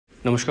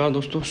नमस्कार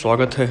दोस्तों,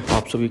 स्वागत है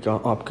आप सभी का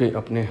आपके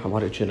अपने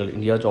हमारे चैनल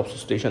इंडिया जॉब्स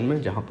स्टेशन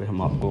में, जहां पे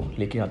हम आपको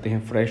लेके आते हैं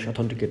fresh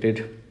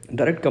authenticated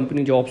direct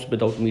company jobs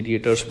without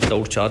mediators,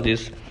 without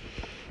charges,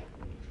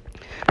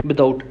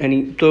 without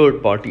any third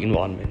party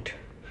involvement.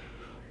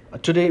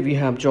 Today we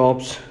have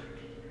jobs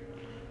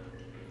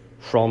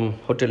from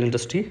hotel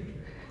industry.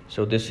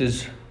 So this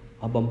is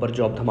a bumper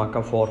job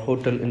dhamaka for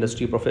hotel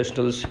industry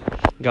professionals.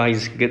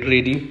 Guys, get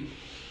ready.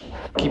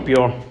 Keep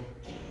your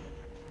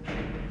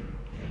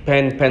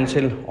pen,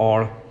 pencil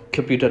or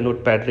computer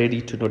notepad ready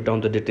to note down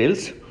the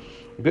details.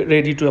 Get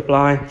ready to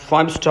apply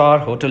 5-star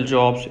hotel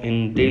jobs in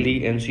Delhi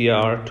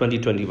NCR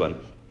 2021.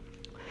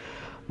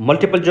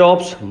 Multiple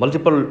jobs,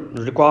 multiple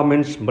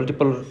requirements,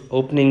 multiple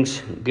openings.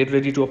 Get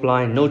ready to apply,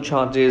 no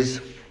charges.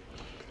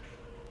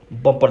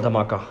 Bumper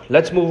dhamaka.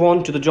 Let's move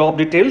on to the job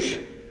details.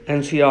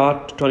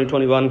 NCR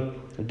 2021,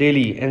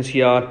 Delhi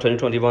NCR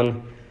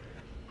 2021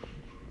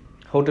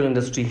 hotel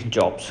industry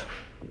jobs.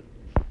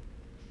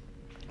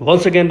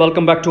 Once again,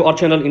 welcome back to our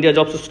channel India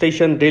Jobs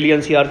Station, Daily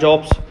NCR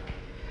Jobs.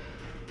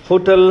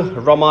 Hotel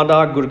Ramada,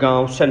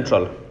 Gurgaon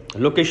Central.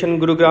 Location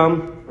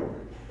Gurugram.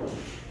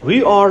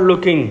 We are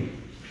looking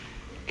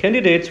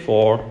candidates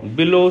for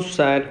below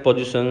said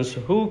positions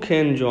who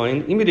can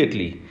join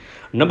immediately.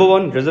 Number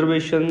 1,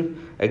 reservation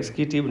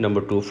executive.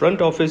 Number 2,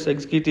 front office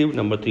executive.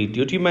 Number 3,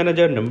 duty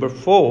manager. Number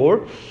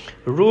 4,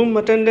 room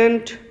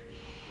attendant.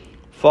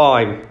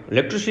 5,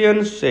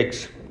 electrician.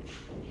 6,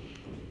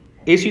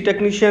 AC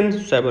technician.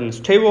 7,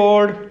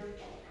 steward.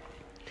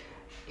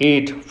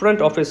 8,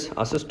 front office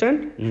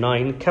assistant.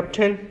 9,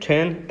 captain.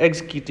 10,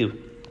 executive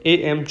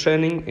AM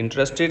training.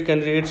 Interested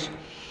candidates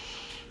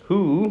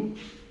who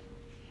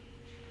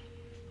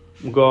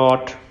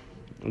got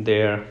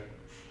their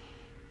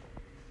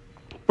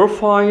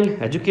profile,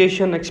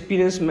 education,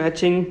 experience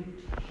matching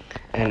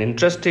and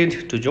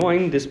interested to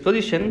join this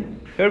position.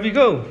 Here we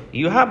go.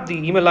 You have the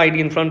email ID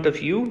in front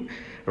of you,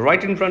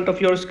 right in front of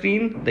your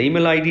screen. The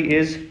email ID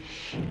is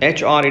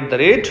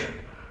hr@ramada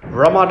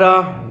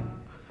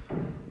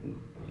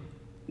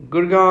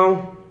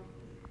Gurgaon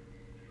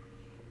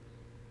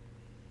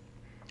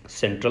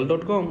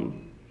central.com.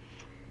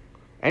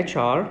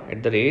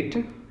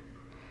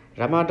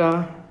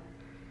 hr@ramada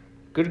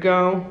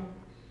Gurgaon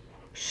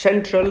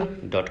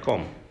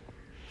central.com.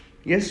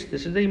 Yes,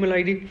 this is the email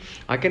ID.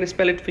 I can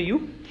spell it for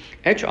you.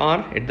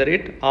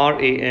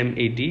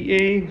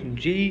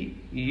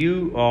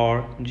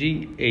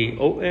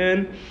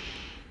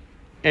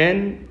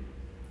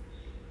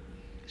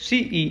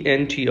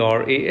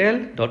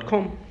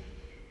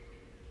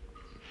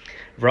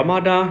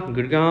 Ramada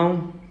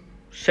Gurgaon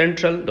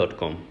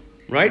central.com.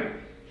 Right?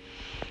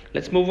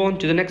 Let's move on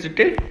to the next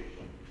detail.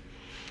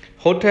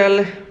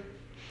 Hotel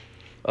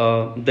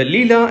the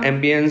Leela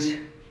Ambience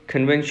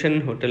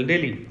Convention Hotel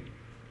Delhi.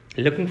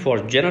 Looking for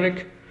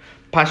generic,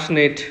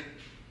 passionate,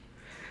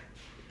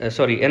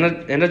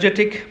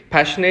 energetic,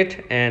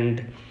 passionate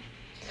and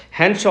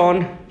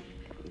hands-on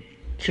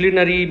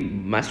culinary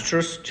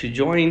masters to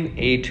join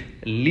at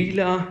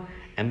Leela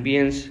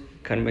Ambience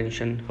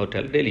Convention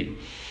Hotel Delhi.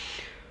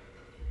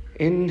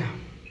 In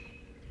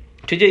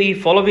today,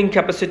 following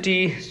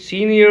capacity: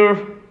 senior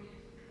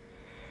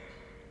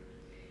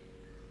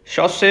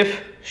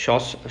chef,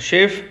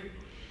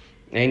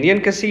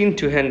 Indian cuisine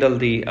to handle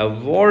the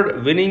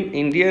award-winning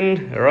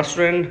Indian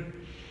restaurant,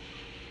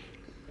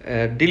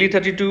 Delhi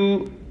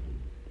 32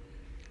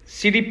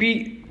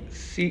 CDP,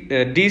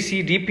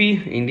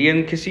 DCDP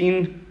Indian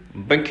cuisine,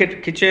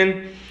 banquet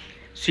kitchen,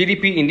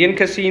 CDP Indian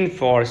cuisine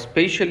for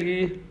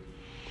specialty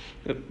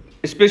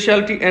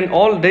and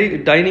all-day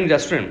dining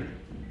restaurant,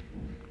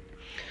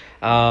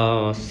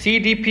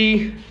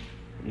 CDP,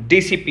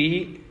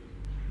 DCDP,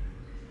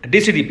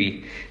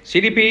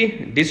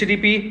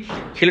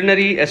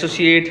 culinary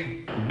associate,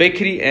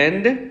 bakery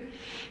and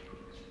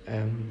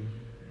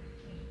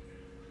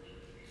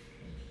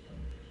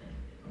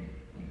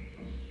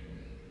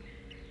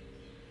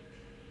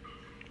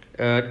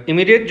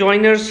immediate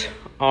joiners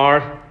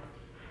are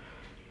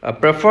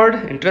preferred.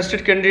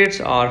 Interested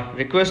candidates are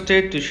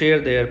requested to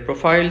share their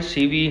profile,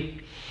 CV,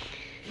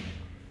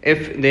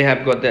 if they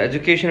have got the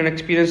education and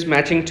experience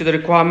matching to the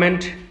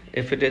requirement.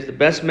 If it is the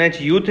best match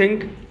you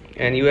think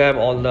and you have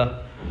all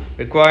the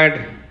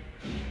required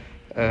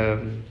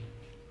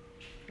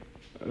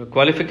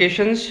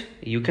qualifications,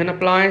 you can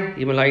apply.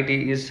 Email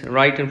ID is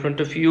right in front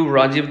of you: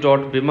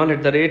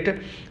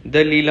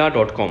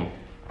 rajiv.bimal@theleela.com.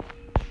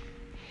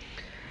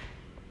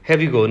 Here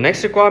we go.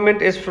 Next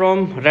requirement is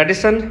from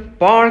Radisson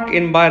Park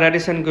Inn by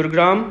Radisson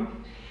Gurgaon.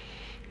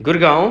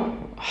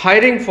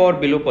 Hiring for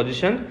below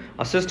position: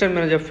 assistant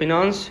manager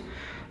finance,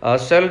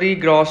 salary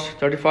gross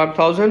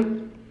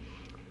 35,000.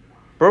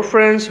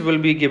 Preference will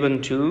be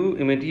given to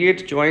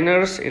immediate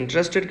joiners.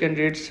 Interested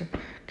candidates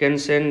can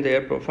send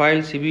their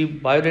profile, CV,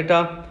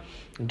 biodata,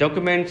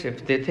 documents.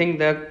 If they think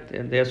that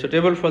they are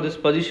suitable for this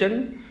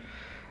position,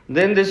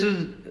 then this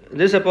is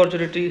this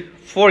opportunity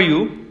for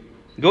you.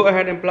 Go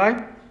ahead and apply.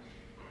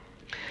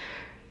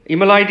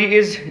 Email ID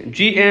is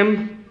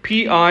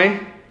gmpi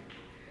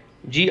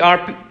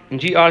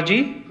grg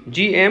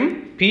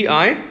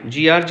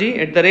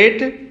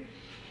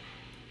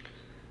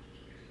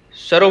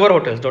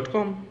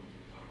gmpiggrg@sarovarhotels.com.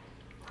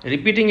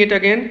 Repeating it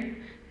again,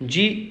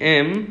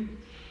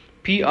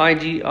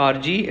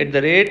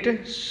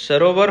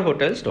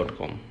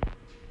 gmpiggrg@sarovarhotels.com.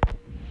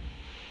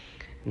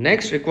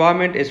 Next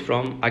requirement is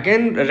from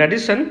again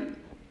Radisson.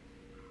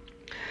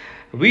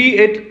 We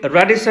at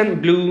Radisson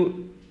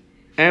Blue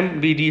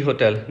MBD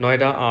Hotel,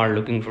 Noida are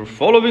looking for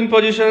following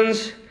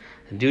positions: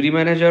 duty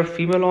manager,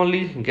 female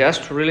only;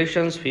 guest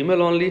relations,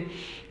 female only;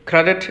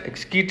 credit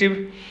executive;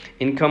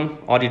 income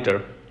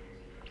auditor.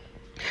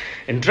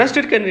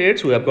 Interested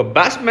candidates who have got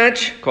best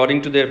match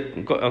according to their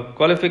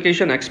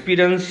qualification,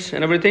 experience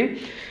and everything,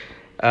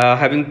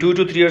 having 2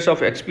 to 3 years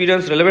of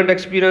experience, relevant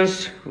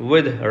experience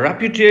with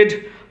reputed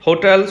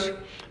hotels,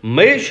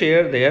 may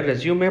share their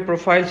resume,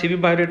 profile, CV,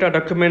 biodata,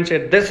 documents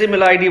at this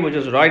email ID, which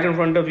is right in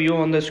front of you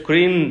on the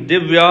screen: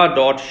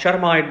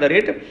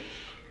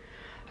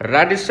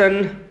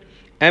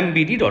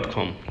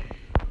 divya.sharma@radissonmbd.com.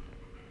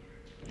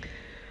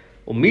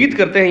 उम्मीद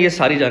करते हैं ये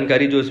सारी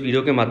जानकारी जो इस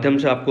video के माध्यम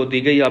से आपको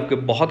दी गई आपके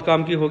बहुत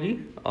काम की होगी।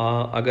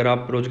 अगर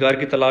आप रोजगार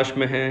की तलाश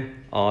में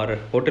हैं और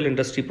होटल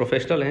इंडस्ट्री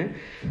प्रोफेशनल हैं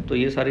तो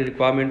ये सारी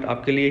रिक्वायरमेंट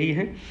आपके लिए ही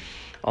हैं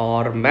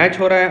और मैच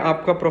हो रहा है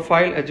आपका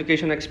प्रोफाइल,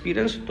 एजुकेशन,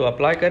 एक्सपीरियंस, तो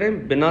अप्लाई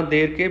करें बिना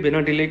देर के, बिना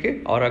डिले के।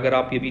 और अगर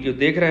आप ये वीडियो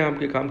देख रहे हैं,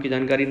 आपके काम की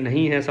जानकारी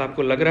नहीं है ऐसा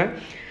आपको लग रहा है,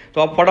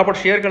 तो आप फटाफट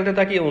शेयर कर दें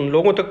ताकि उन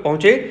लोगों तक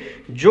पहुंचे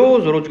जो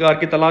रोजगार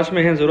की तलाश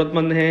में हैं,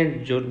 ज़रूरतमंद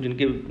हैं, जो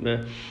जिनके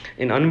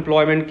इन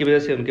अनएम्प्लॉयमेंट की वजह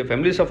से उनके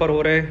फैमिली सफ़र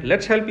हो रहे हैं।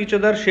 Let's help each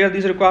other, share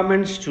these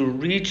requirements to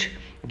reach,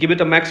 give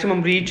it a maximum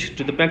reach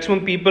to the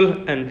maximum people,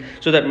 and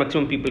so that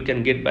maximum people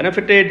can get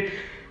benefited.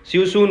 See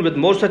you soon with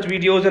more such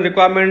videos and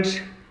requirements.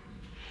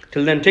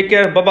 Till then, take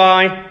care. Bye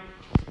bye.